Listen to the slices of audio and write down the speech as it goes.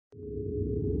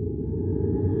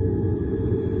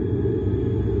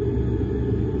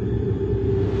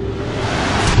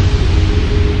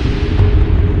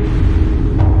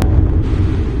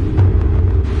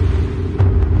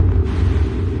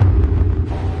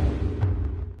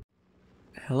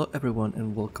Hello everyone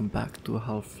and welcome back to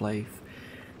Half-Life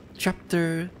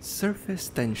Chapter Surface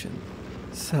Tension.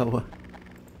 So,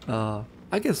 I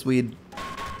guess we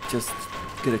just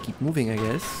gotta keep moving, I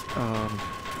guess.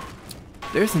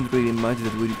 There isn't really much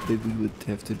that we would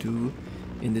have to do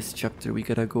in this chapter. We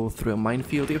gotta go through a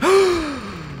minefield here.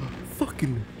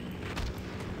 Fucking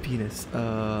penis.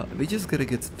 We just gotta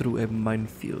get through a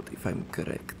minefield, if I'm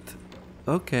correct.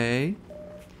 Okay.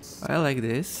 I like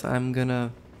this. I'm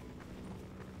gonna...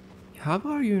 How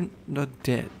are you not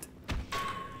dead?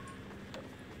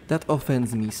 That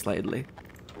offends me slightly.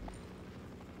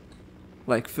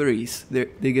 Like furries,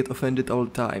 they get offended all the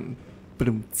time.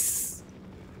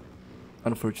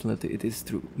 Unfortunately, it is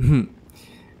true.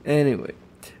 Anyway.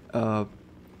 Oh,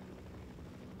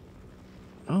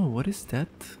 what is that?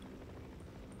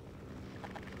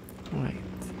 Right.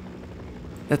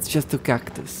 That's just a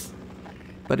cactus.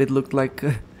 But it looked like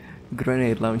a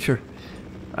grenade launcher.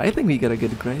 I think we gotta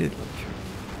get a grenade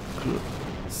launcher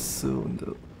soon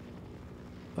though.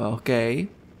 Okay,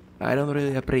 I don't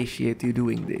really appreciate you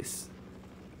doing this.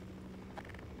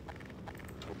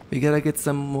 We gotta get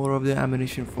some more of the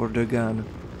ammunition for the gun.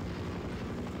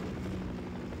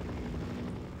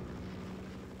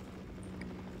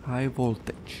 High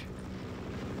voltage.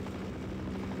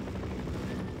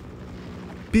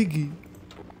 Piggy!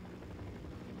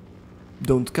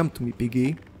 Don't come to me,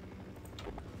 Piggy.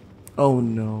 Oh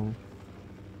no.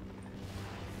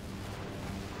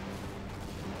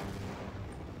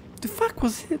 The fuck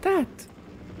was that?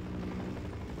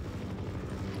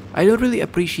 I don't really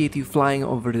appreciate you flying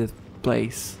over that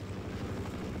place.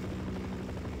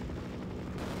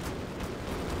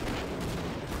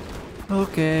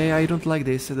 Okay, I don't like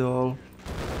this at all.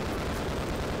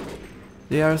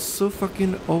 They are so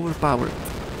fucking overpowered.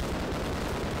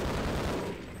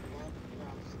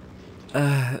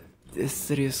 This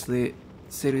seriously,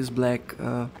 Sirius Black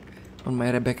on my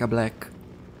Rebecca Black.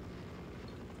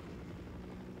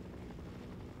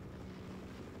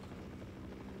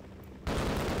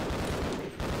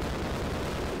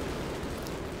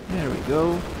 There we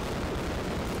go.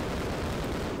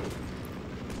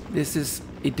 This is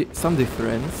some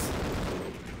difference.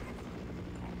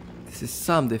 This is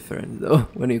some difference though.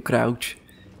 When you crouch,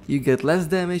 you get less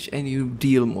damage and you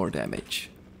deal more damage.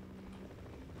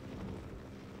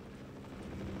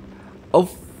 Oh,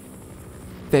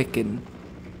 feckin'.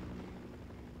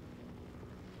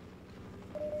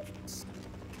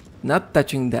 Not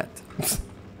touching that.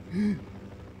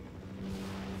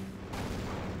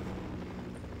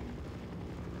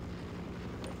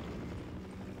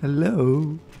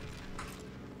 Hello?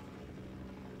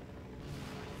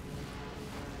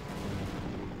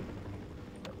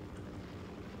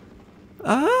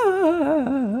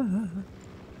 Ah!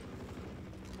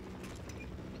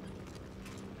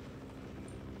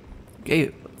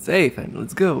 Okay, let's save and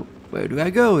let's go. Where do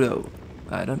I go though?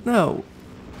 I don't know.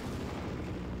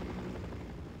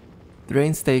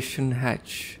 Train station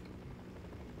hatch.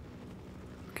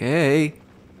 Okay.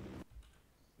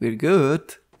 We're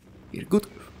good. We're good.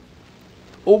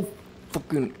 Oh,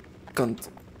 fucking cunt.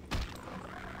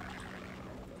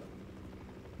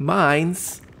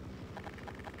 Mines?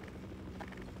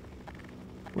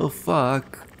 Well,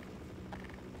 fuck.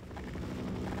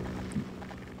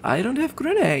 I don't have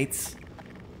grenades.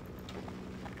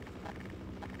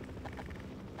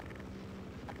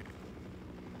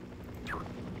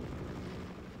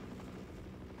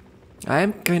 I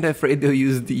am kinda afraid to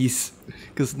use these,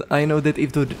 because I know that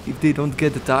if they don't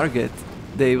get the target,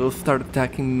 they will start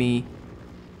attacking me.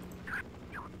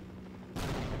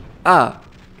 Ah,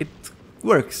 it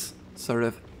works, sort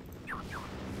of.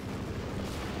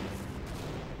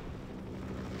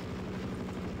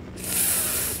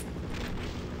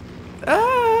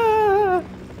 Ah!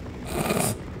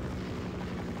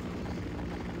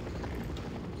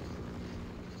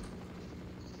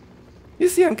 You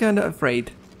see, I'm kinda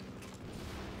afraid.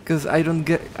 Because I don't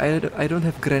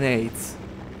have grenades.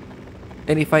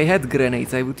 And if I had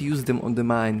grenades, I would use them on the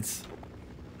mines.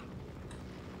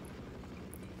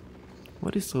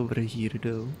 What is over here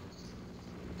though?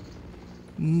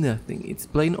 Nothing. It's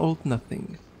plain old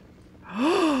nothing.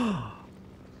 I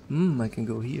can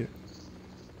go here.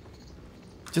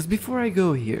 Just before I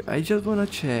go here, I just wanna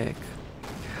check.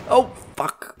 Oh,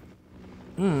 fuck!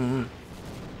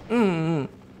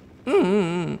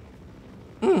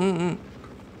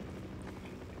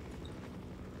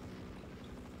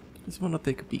 Just wanna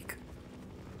take a peek.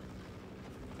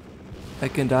 I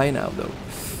can die now though.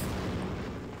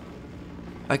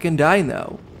 I can die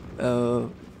now.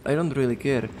 I don't really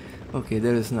care. Okay,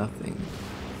 there is nothing.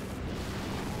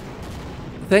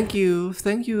 Thank you,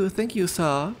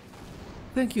 sir.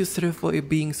 Thank you, sir, for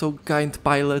being so kind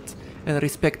pilot and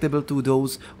respectable to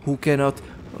those who cannot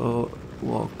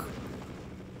walk.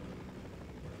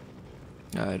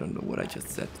 I don't know what I just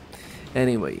said.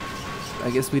 Anyway,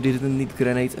 I guess we didn't need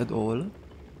grenades at all.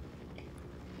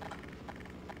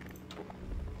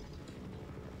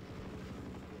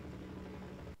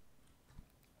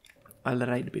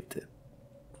 Alright, bitte.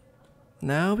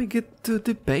 Now we get to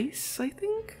the base, I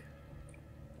think?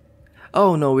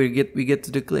 Oh no, we get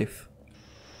to the cliff.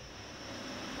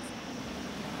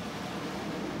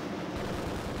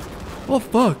 Oh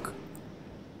fuck!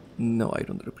 No, I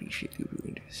don't appreciate you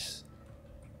doing this.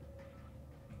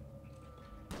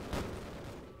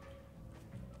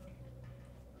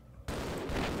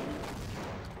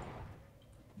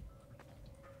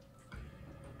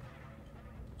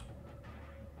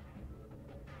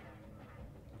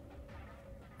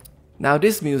 Now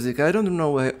this music, I don't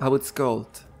know how it's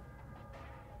called.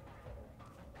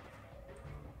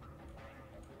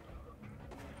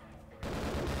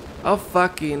 Oh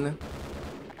fucking...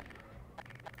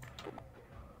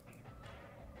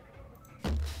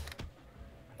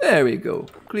 There we go,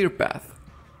 clear path.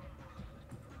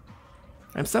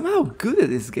 I'm somehow good at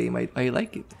this game, I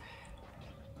like it.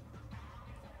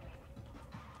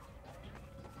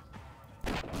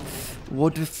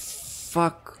 What the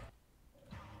fuck?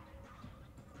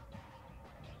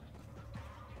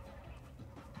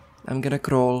 I'm gonna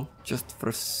crawl just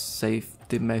for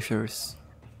safety measures.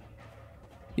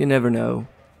 You never know.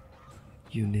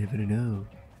 You never know.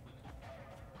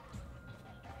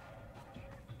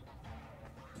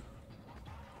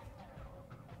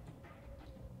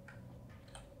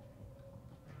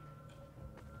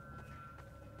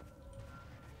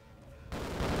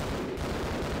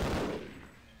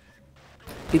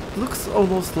 It looks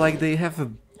almost like they have a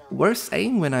worse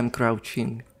aim when I'm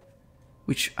crouching,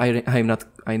 which I'm not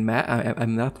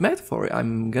mad for it.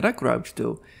 I'm gonna crouch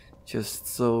though, just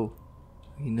so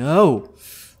you know.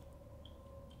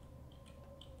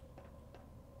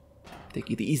 Take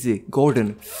it easy,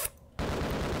 Gordon.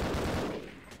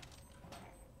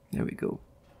 There we go.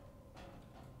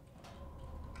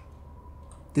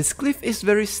 This cliff is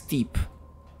very steep.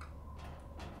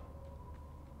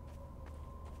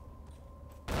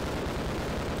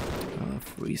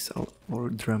 Freeze or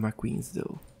drama queens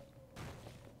though.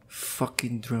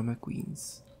 Fucking drama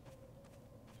queens.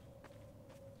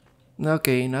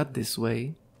 Okay, not this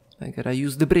way. I gotta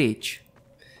use the bridge.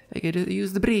 I gotta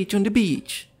use the bridge on the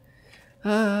beach.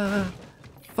 Ah,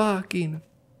 fucking.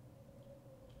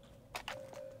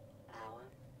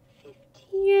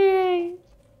 Yay.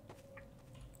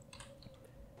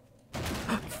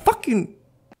 Fucking.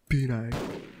 Be-nice.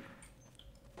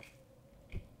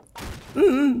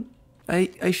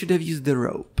 I should have used the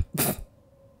rope.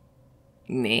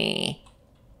 Nah.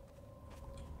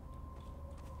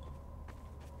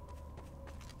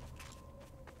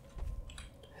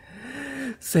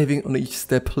 Saving on each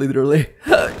step, literally.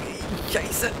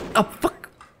 Scheiße. Oh, fuck.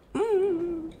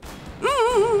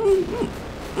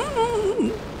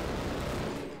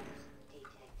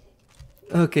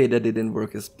 Okay, that didn't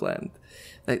work as planned.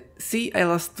 See, I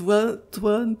lost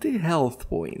 20 health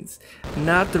points.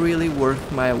 Not really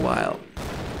worth my while.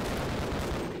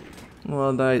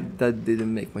 Well, that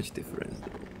didn't make much difference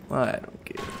though. I don't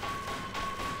care.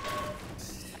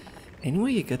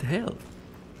 Anyway, I got health.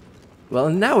 Well,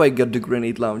 now I got the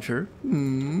grenade launcher.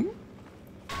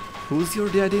 Who's your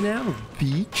daddy now,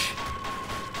 beach?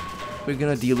 We're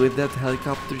gonna deal with that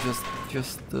helicopter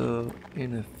just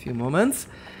in a few moments.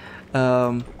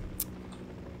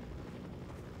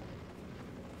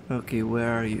 Okay, where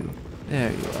are you?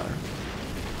 There you are.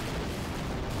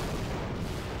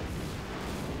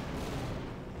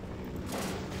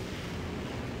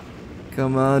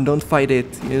 Come on, don't fight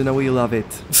it. You know you love it.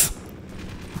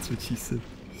 That's what she said.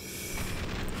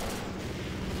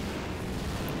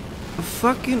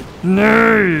 Fucking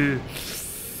no!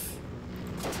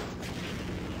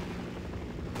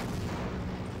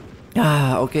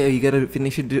 Ah, okay, you gotta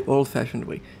finish it the old-fashioned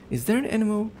way. Is there an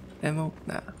ammo?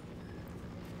 Nah.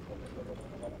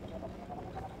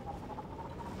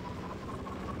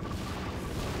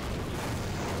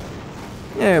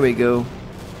 There we go.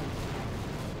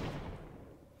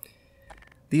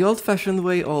 The old-fashioned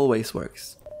way always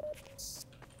works.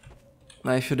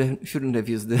 I shouldn't have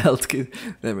used the health kit.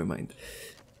 Never mind.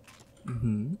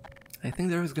 I think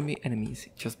there's gonna be enemies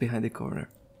just behind the corner.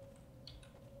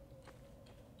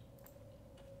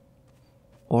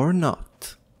 Or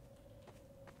not.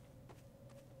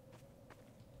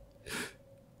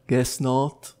 Guess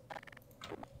not.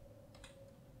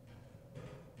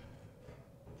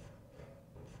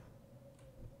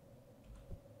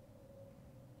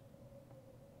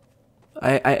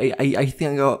 I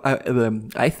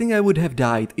think I would have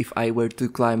died if I were to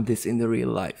climb this in the real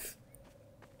life.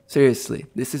 Seriously,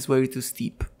 this is way too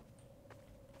steep.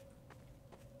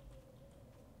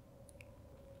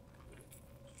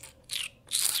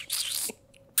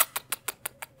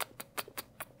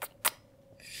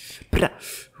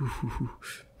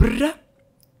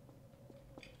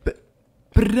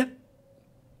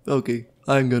 Okay,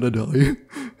 I'm gonna die.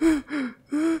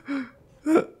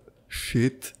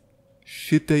 Shit.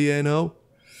 Shit, yeah, now.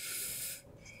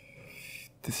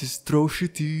 This is throw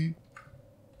shitty.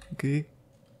 Okay.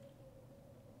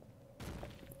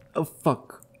 Oh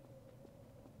fuck.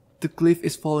 The cliff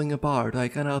is falling apart. I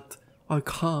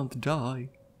can't die.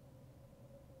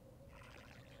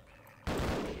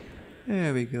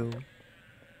 There we go.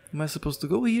 Am I supposed to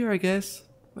go here, I guess?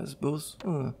 I suppose.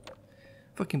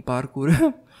 Fucking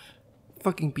parkour.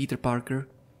 Fucking Peter Parker.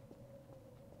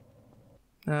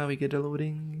 Now we get a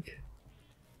loading.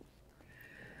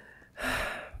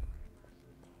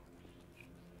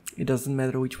 It doesn't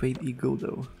matter which way we go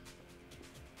though.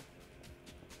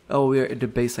 Oh, we're at the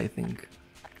base, I think.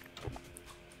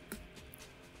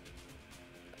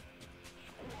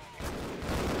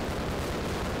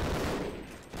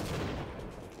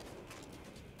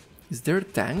 Is there a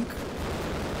tank?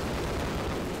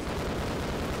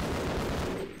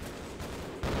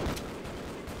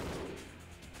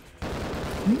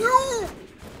 No!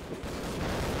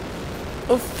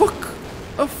 Oh fuck!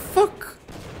 Oh fuck!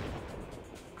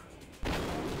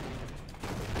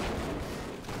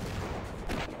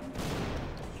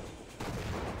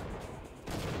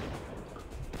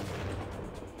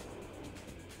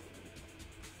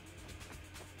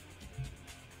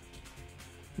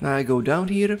 Now I go down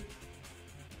here.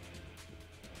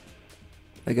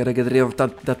 I gotta get rid of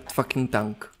that fucking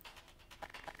tank.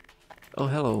 Oh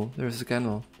hello, there's a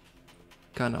canal.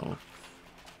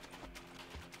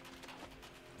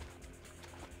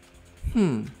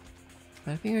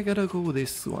 I think I gotta go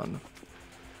this one.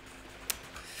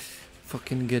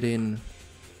 Fucking get in.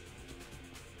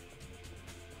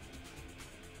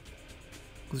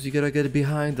 Cause you gotta get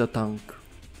behind the tank.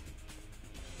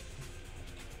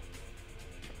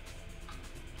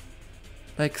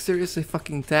 Like seriously,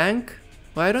 fucking tank?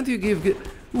 Why don't you give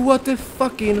what the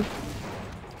fucking...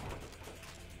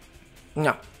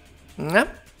 No. No.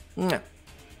 No.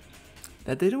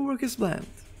 That didn't work as planned.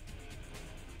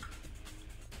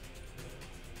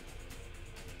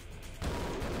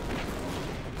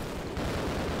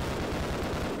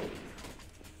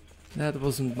 That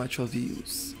wasn't much of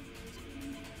use.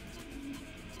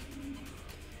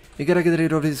 You gotta get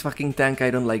rid of this fucking tank,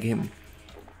 I don't like him.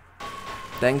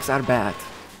 Tanks are bad.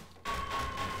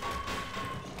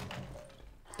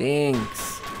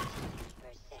 Thanks.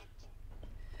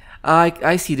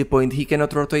 I see the point, he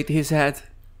cannot rotate his head.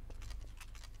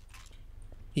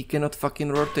 He cannot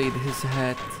fucking rotate his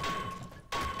head.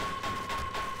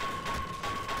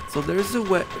 So there's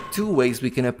two ways we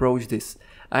can approach this.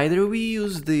 Either we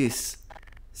use these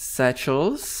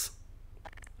satchels,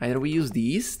 either we use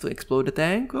these to explode the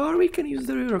tank, or we can use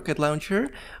the rocket launcher,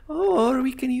 or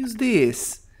we can use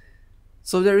this.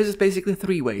 So there is basically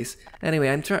three ways. Anyway,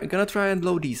 I'm gonna try and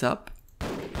blow these up.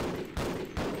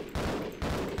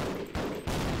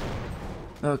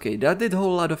 Okay, that did a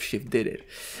whole lot of shift, did it?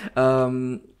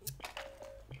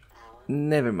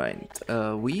 Never mind.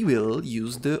 We will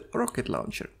use the rocket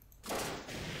launcher.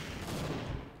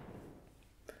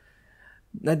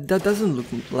 That doesn't look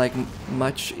like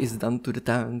much is done to the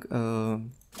tank.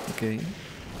 Okay.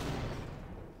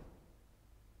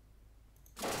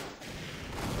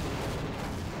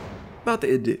 But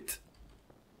it did.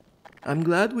 I'm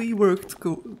glad we worked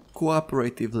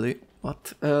cooperatively.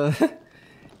 What?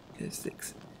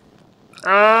 Six.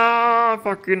 Ah,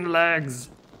 fucking lags.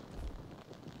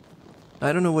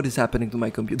 I don't know what is happening to my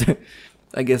computer.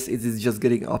 I guess it is just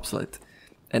getting obsolete.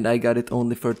 And I got it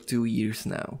only for 2 years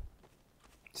now.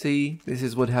 See, this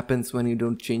is what happens when you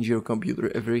don't change your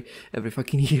computer every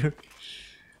fucking year.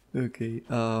 Okay,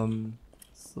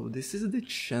 so this is the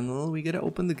channel. We gotta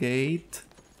open the gate.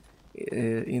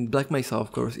 In Black Mesa,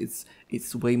 of course,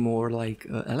 it's way more like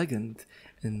elegant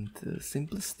and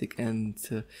simplistic, and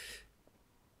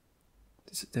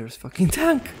there's fucking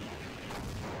tank.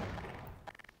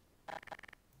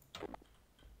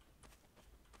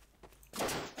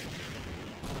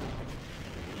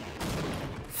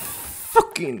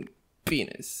 Fucking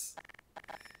penis.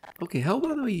 Okay, how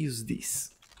about I use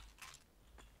this?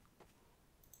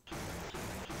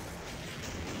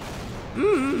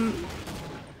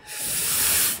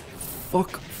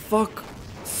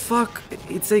 Fuck,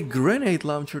 it's a grenade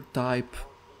launcher type.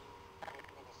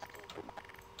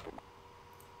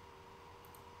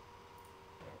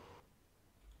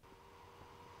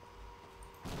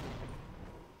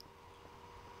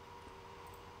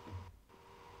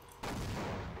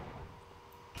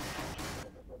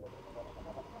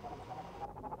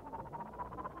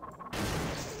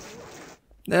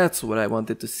 That's what I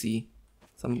wanted to see.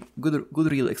 Some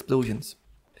good real explosions.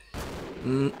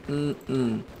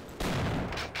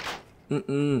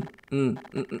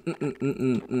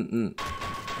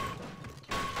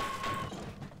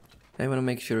 I wanna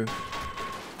make sure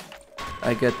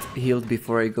I get healed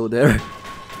before I go there,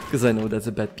 because I know that's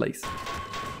a bad place.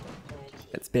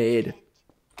 That's bad.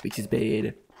 Which is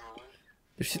bad.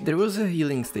 There was a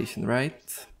healing station,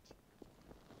 right?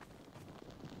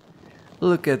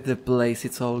 Look at the place,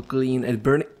 it's all clean and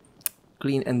burning.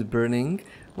 Clean and burning.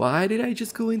 Why did I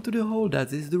just go into the hole?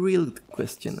 That is the real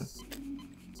question.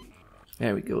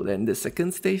 There we go, then the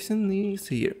second station is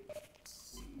here.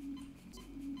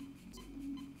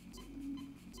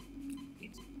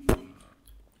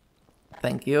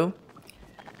 Thank you.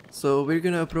 So we're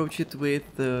gonna approach it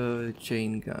with the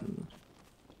chain gun.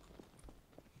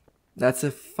 That's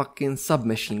a fucking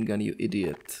submachine gun, you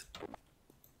idiot.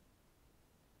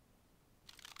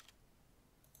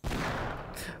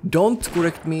 Don't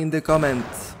correct me in the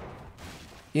comments.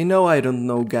 You know I don't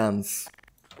know guns.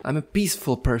 I'm a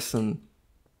peaceful person.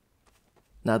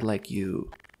 Not like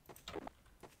you.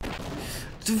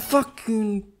 The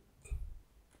fucking...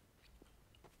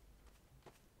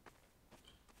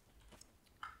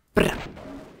 Brah.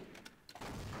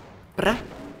 Brah.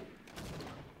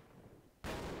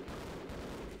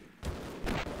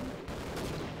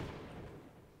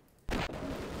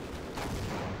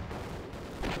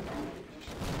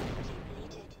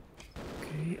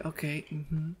 Okay,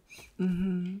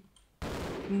 Don't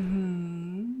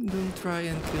try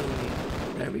and kill me.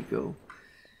 There we go.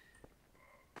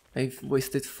 I've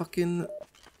wasted fucking,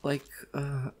 like,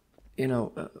 you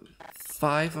know,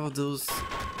 5 of those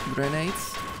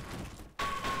grenades.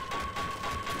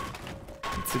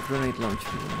 It's a grenade launcher.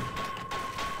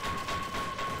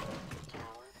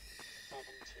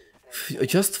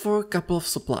 Just for a couple of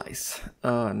supplies.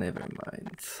 Oh, never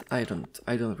mind. I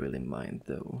don't really mind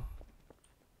though.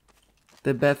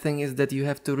 The bad thing is that you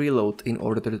have to reload in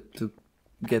order to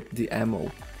get the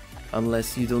ammo,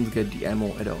 unless you don't get the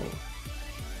ammo at all.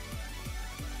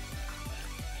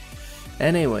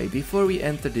 Anyway, before we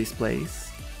enter this place,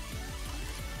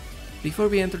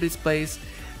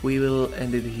 we will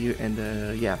end it here, and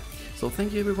yeah. So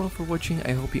thank you everyone for watching,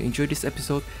 I hope you enjoyed this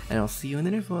episode, and I'll see you in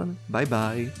the next one. Bye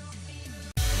bye!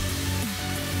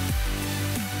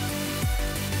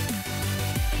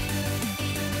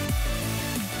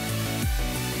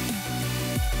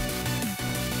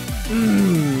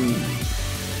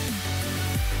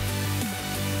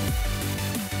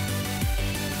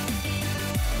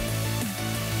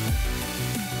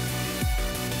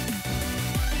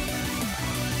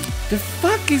 The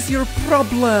fuck is your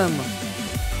problem?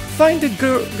 Find a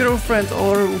girlfriend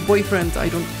or boyfriend, I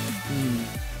don't...